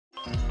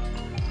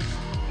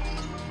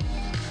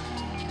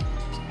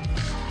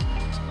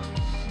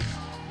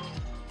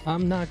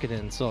I'm not gonna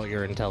insult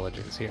your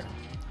intelligence here.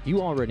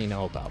 You already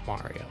know about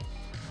Mario.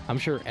 I'm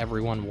sure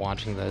everyone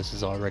watching this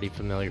is already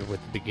familiar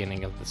with the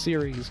beginning of the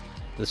series,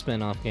 the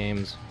spin-off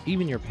games,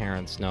 even your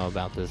parents know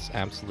about this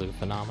absolute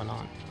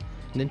phenomenon.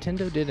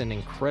 Nintendo did an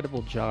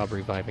incredible job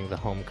reviving the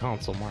home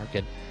console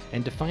market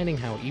and defining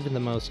how even the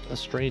most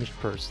estranged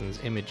person's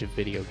image of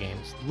video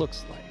games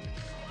looks like.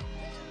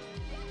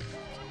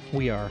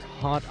 We are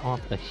hot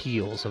off the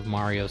heels of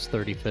Mario's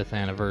 35th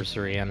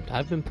anniversary, and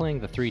I've been playing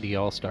the 3D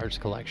All-Stars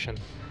collection,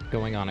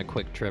 going on a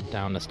quick trip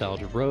down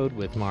Nostalgia Road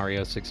with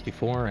Mario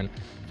 64, and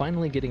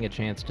finally getting a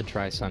chance to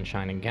try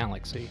Sunshine and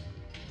Galaxy.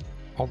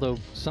 Although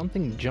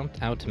something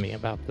jumped out to me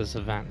about this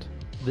event.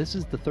 This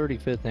is the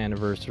 35th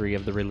anniversary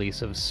of the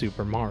release of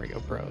Super Mario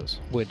Bros.,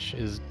 which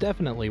is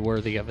definitely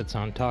worthy of its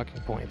own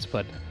talking points,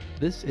 but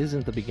this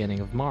isn't the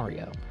beginning of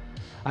Mario.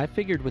 I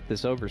figured with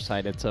this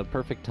oversight it's a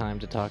perfect time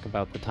to talk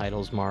about the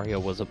titles Mario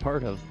was a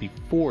part of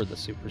before the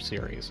Super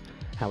Series,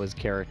 how his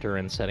character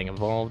and setting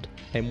evolved,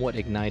 and what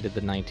ignited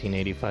the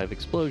 1985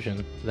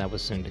 explosion that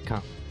was soon to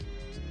come.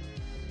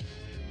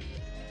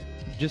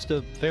 Just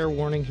a fair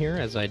warning here,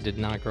 as I did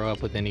not grow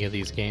up with any of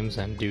these games,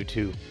 and due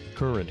to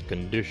current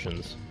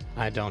conditions,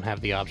 I don't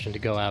have the option to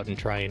go out and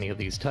try any of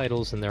these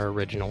titles in their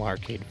original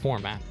arcade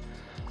format.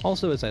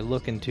 Also, as I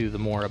look into the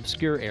more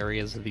obscure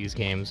areas of these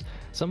games,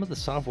 some of the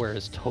software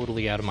is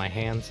totally out of my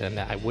hands and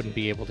I wouldn't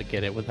be able to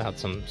get it without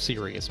some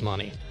serious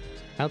money.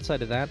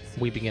 Outside of that,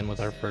 we begin with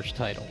our first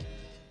title.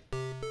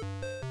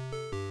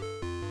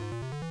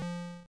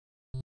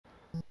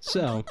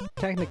 So,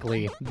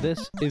 technically,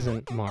 this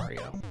isn't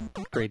Mario.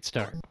 Great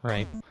start,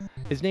 right?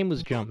 His name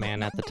was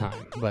Jumpman at the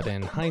time, but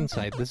in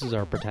hindsight, this is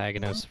our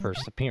protagonist's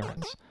first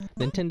appearance.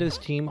 Nintendo's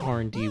Team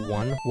R&D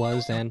 1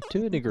 was, and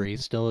to a degree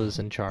still is,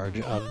 in charge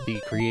of the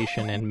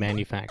creation and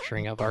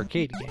manufacturing of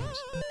arcade games.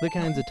 The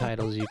kinds of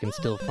titles you can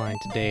still find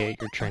today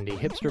at your trendy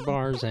hipster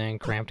bars and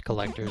cramped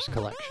collector's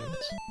collections.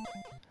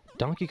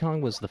 Donkey Kong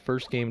was the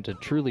first game to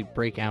truly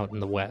break out in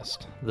the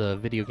West. The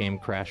video game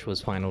crash was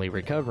finally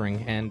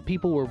recovering, and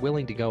people were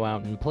willing to go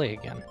out and play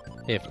again.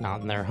 If not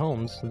in their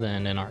homes,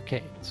 then in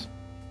arcades.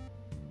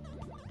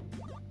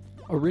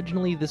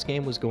 Originally, this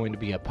game was going to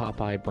be a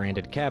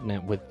Popeye-branded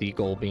cabinet, with the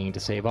goal being to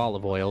save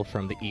olive oil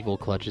from the evil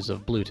clutches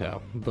of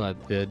Bluto,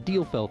 but the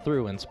deal fell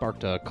through and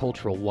sparked a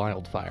cultural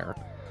wildfire.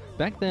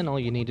 Back then, all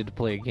you needed to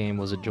play a game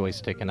was a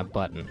joystick and a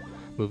button.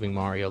 Moving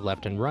Mario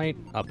left and right,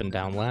 up and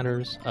down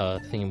ladders, a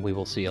theme we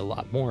will see a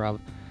lot more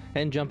of,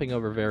 and jumping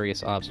over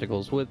various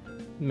obstacles with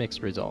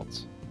mixed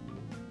results.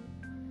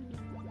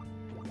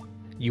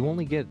 You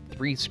only get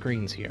 3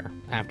 screens here,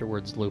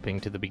 afterwards looping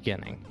to the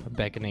beginning,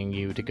 beckoning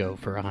you to go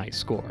for a high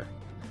score.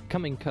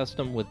 Coming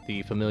custom with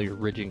the familiar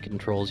rigid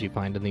controls you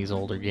find in these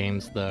older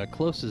games, the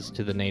closest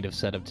to the native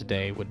setup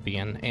today would be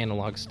an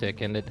analog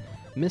stick, and it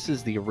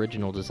misses the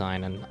original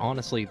design, and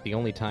honestly, the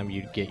only time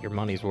you'd get your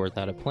money's worth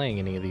out of playing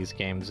any of these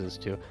games is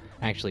to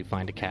actually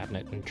find a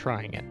cabinet and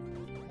trying it.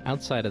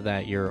 Outside of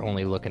that, you're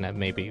only looking at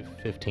maybe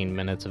 15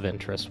 minutes of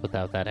interest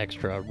without that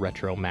extra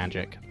retro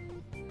magic.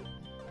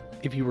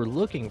 If you were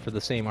looking for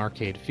the same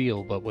arcade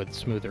feel but with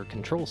smoother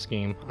control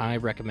scheme, I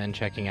recommend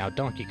checking out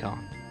Donkey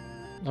Kong,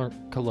 or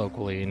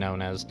colloquially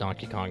known as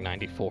Donkey Kong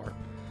 94.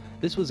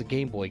 This was a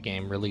Game Boy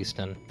game released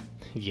in...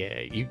 yeah,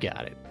 you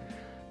got it.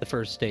 The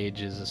first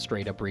stage is a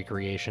straight-up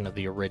recreation of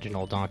the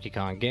original Donkey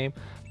Kong game,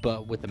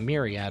 but with a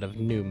myriad of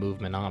new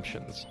movement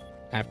options.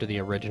 After the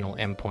original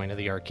endpoint of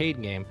the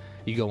arcade game,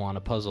 you go on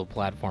a puzzle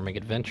platforming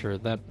adventure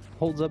that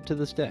holds up to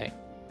this day.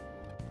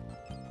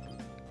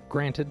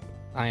 Granted,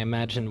 I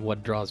imagine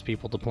what draws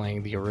people to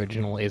playing the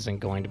original isn't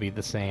going to be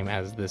the same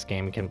as this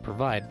game can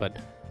provide, but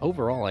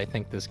overall I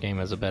think this game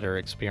is a better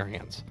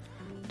experience.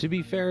 To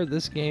be fair,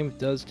 this game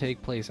does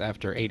take place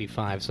after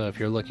 85, so if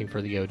you're looking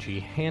for the OG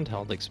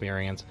handheld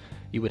experience,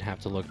 you would have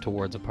to look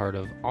towards a part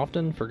of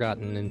often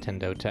forgotten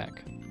Nintendo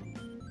tech.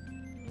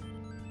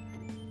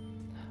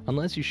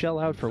 Unless you shell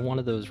out for one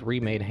of those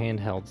remade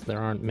handhelds, there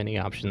aren't many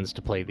options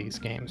to play these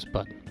games,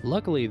 but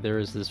luckily there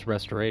is this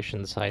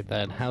restoration site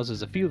that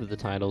houses a few of the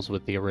titles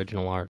with the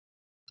original art.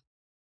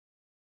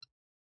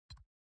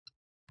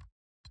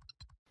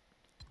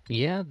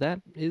 Yeah,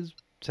 that is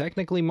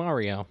technically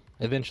Mario,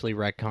 eventually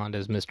retconned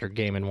as Mr.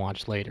 Game &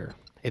 Watch later.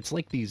 It's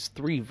like these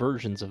 3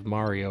 versions of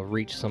Mario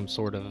reach some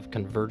sort of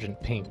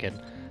convergent pink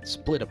and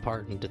split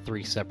apart into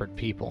 3 separate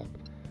people.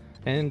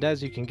 And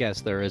as you can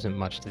guess, there isn't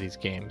much to these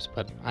games,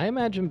 but I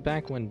imagine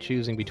back when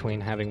choosing between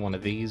having one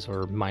of these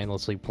or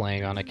mindlessly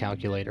playing on a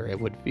calculator, it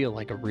would feel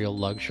like a real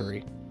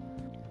luxury.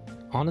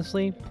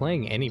 Honestly,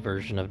 playing any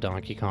version of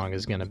Donkey Kong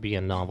is going to be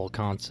a novel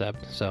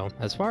concept, so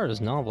as far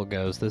as novel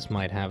goes, this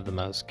might have the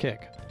most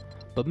kick.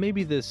 But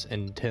maybe this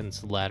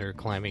intense ladder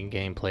climbing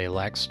gameplay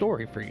lacks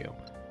story for you.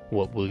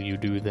 What will you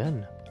do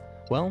then?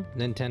 Well,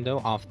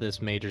 Nintendo, off this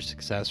major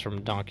success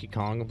from Donkey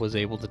Kong, was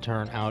able to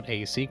turn out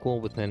a sequel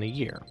within a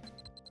year.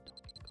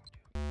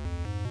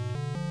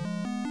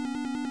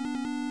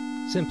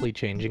 Simply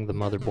changing the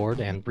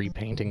motherboard and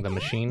repainting the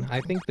machine, I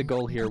think the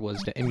goal here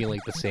was to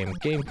emulate the same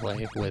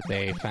gameplay with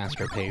a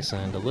faster pace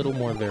and a little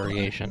more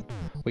variation.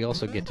 We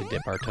also get to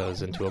dip our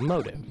toes into a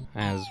motive,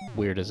 as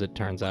weird as it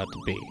turns out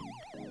to be.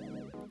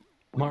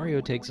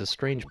 Mario takes a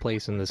strange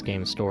place in this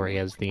game's story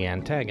as the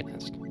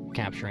antagonist,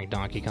 capturing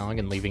Donkey Kong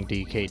and leaving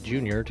DK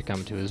Jr. to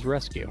come to his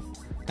rescue.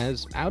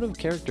 As out of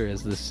character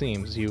as this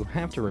seems, you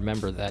have to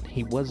remember that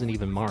he wasn't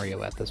even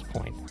Mario at this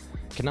point.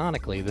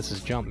 Canonically, this is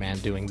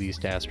Jumpman doing these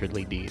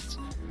dastardly deeds.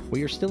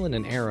 We are still in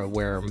an era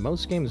where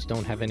most games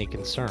don't have any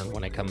concern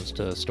when it comes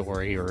to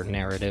story or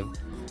narrative.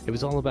 It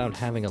was all about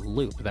having a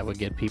loop that would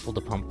get people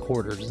to pump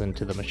quarters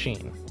into the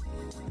machine.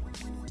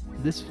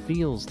 This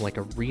feels like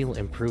a real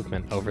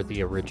improvement over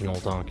the original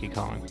Donkey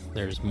Kong.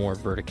 There's more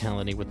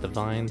verticality with the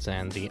vines,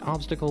 and the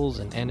obstacles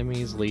and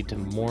enemies lead to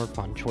more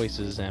fun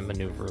choices and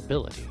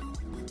maneuverability.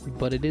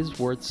 But it is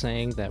worth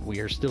saying that we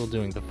are still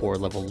doing the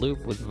 4-level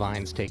loop with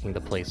vines taking the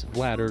place of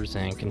ladders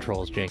and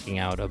controls janking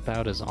out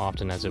about as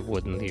often as it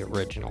would in the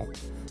original.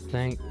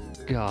 Thank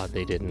God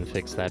they didn't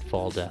fix that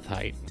fall death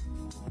height.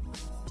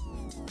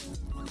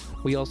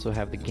 We also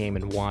have the Game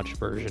 & Watch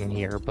version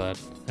here, but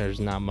there's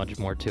not much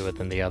more to it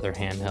than the other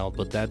handheld,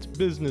 but that's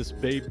business,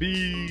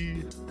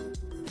 baby!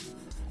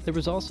 There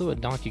was also a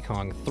Donkey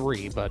Kong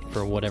 3, but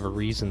for whatever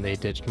reason they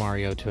ditched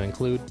Mario to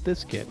include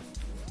this kid.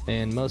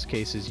 In most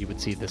cases you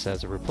would see this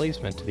as a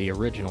replacement to the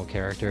original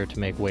character to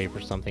make way for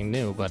something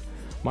new, but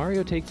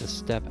Mario takes a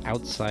step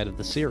outside of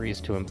the series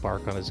to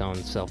embark on his own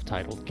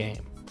self-titled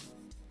game.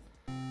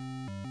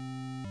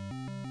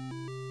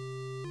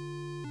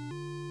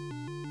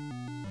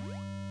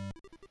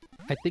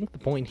 I think the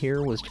point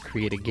here was to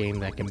create a game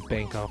that can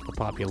bank off the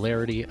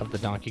popularity of the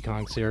Donkey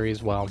Kong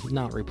series while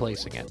not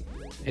replacing it.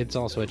 It's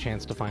also a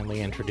chance to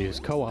finally introduce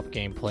co-op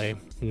gameplay,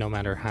 no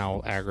matter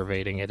how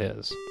aggravating it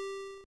is.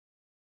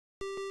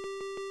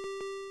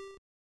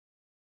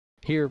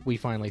 Here, we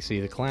finally see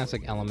the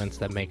classic elements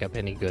that make up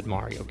any good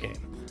Mario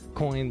game.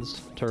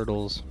 Coins,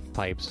 turtles,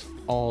 pipes,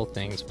 all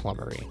things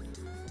plumbery.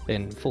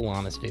 In full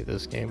honesty,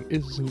 this game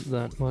isn't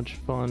that much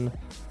fun.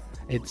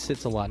 It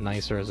sits a lot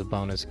nicer as a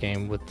bonus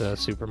game with the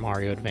Super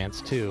Mario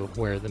Advance 2,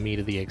 where the meat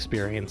of the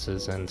experience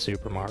is in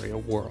Super Mario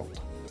World.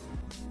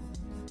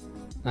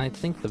 I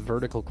think the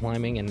vertical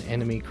climbing and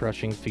enemy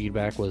crushing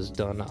feedback was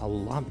done a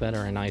lot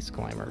better in Ice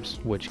Climbers,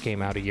 which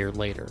came out a year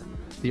later.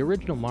 The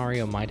original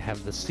Mario might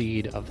have the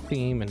seed of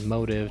theme and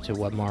motive to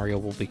what Mario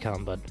will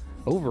become, but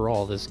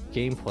overall this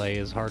gameplay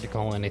is hard to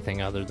call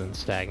anything other than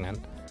stagnant.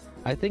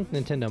 I think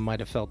Nintendo might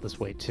have felt this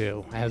way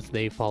too, as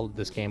they followed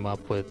this game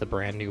up with a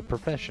brand new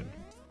profession.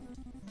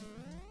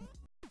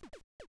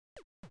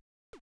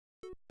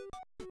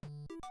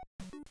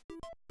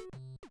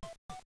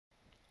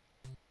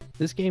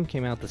 This game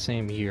came out the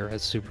same year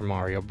as Super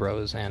Mario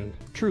Bros. And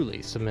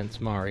truly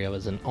cements Mario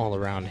as an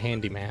all-around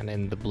handyman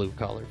in the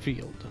blue-collar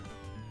field.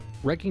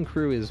 Wrecking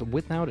Crew is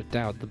without a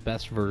doubt the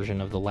best version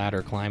of the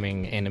ladder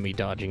climbing, enemy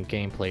dodging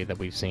gameplay that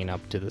we've seen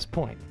up to this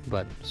point,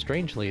 but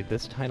strangely,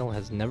 this title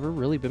has never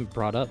really been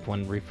brought up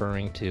when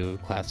referring to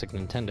classic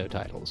Nintendo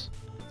titles.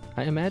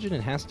 I imagine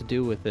it has to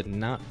do with it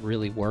not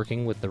really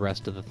working with the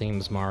rest of the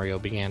themes Mario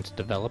began to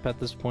develop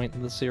at this point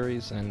in the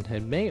series, and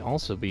it may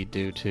also be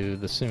due to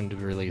the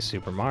soon-to-release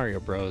Super Mario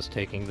Bros.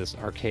 Taking this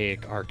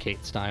archaic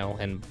arcade style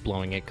and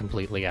blowing it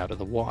completely out of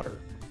the water.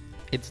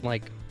 It's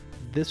like,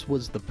 this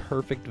was the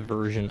perfect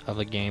version of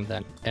a game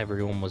that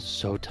everyone was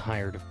so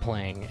tired of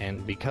playing,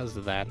 and because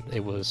of that,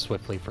 it was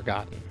swiftly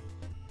forgotten.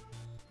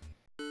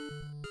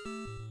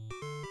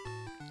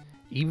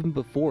 Even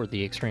before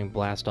the Extreme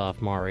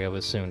Blast-Off Mario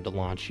is soon to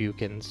launch, you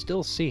can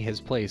still see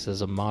his place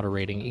as a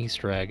moderating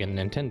Easter egg in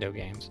Nintendo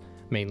games,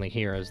 mainly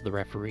here as the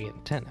referee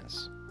in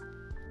tennis.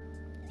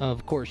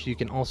 Of course, you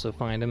can also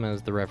find him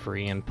as the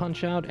referee in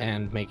Punch-Out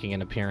and making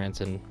an appearance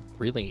in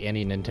really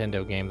any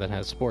Nintendo game that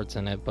has sports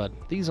in it, but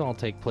these all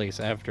take place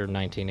after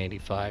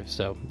 1985,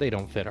 so they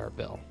don't fit our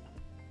bill.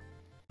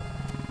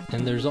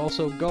 And there's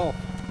also golf.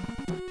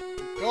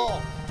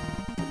 Golf!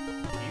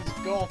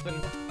 He's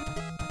golfing.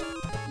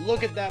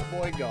 Look at that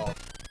boy golf.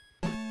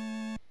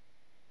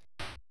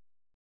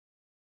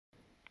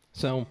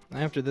 So,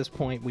 after this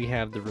point, we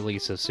have the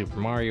release of Super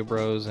Mario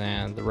Bros.,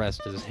 and the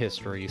rest is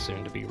history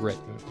soon to be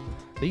written.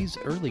 These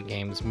early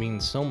games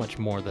mean so much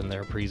more than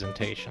their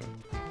presentation.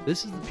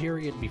 This is the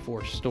period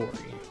before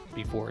story,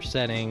 before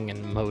setting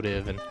and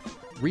motive, and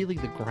really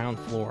the ground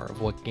floor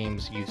of what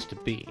games used to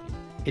be.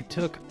 It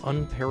took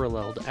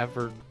unparalleled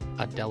effort,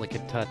 a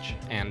delicate touch,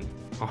 and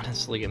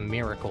honestly a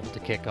miracle to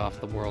kick off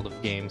the world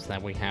of games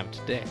that we have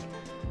today.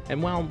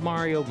 And while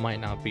Mario might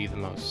not be the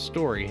most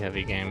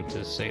story-heavy game,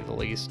 to say the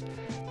least,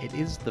 it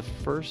is the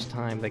first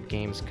time that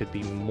games could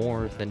be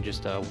more than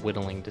just a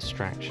whittling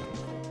distraction.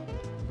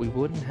 We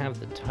wouldn't have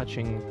the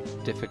touching,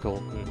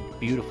 difficult, and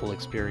beautiful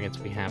experience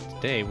we have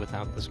today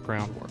without this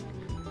groundwork.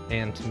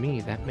 And to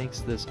me, that makes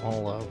this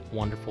all a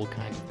wonderful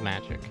kind of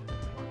magic.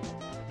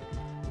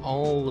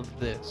 All of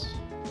this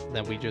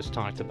that we just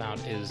talked about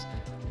is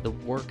the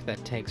work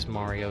that takes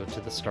Mario to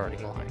the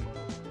starting line.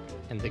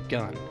 And the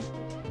gun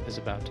is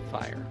about to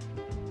fire.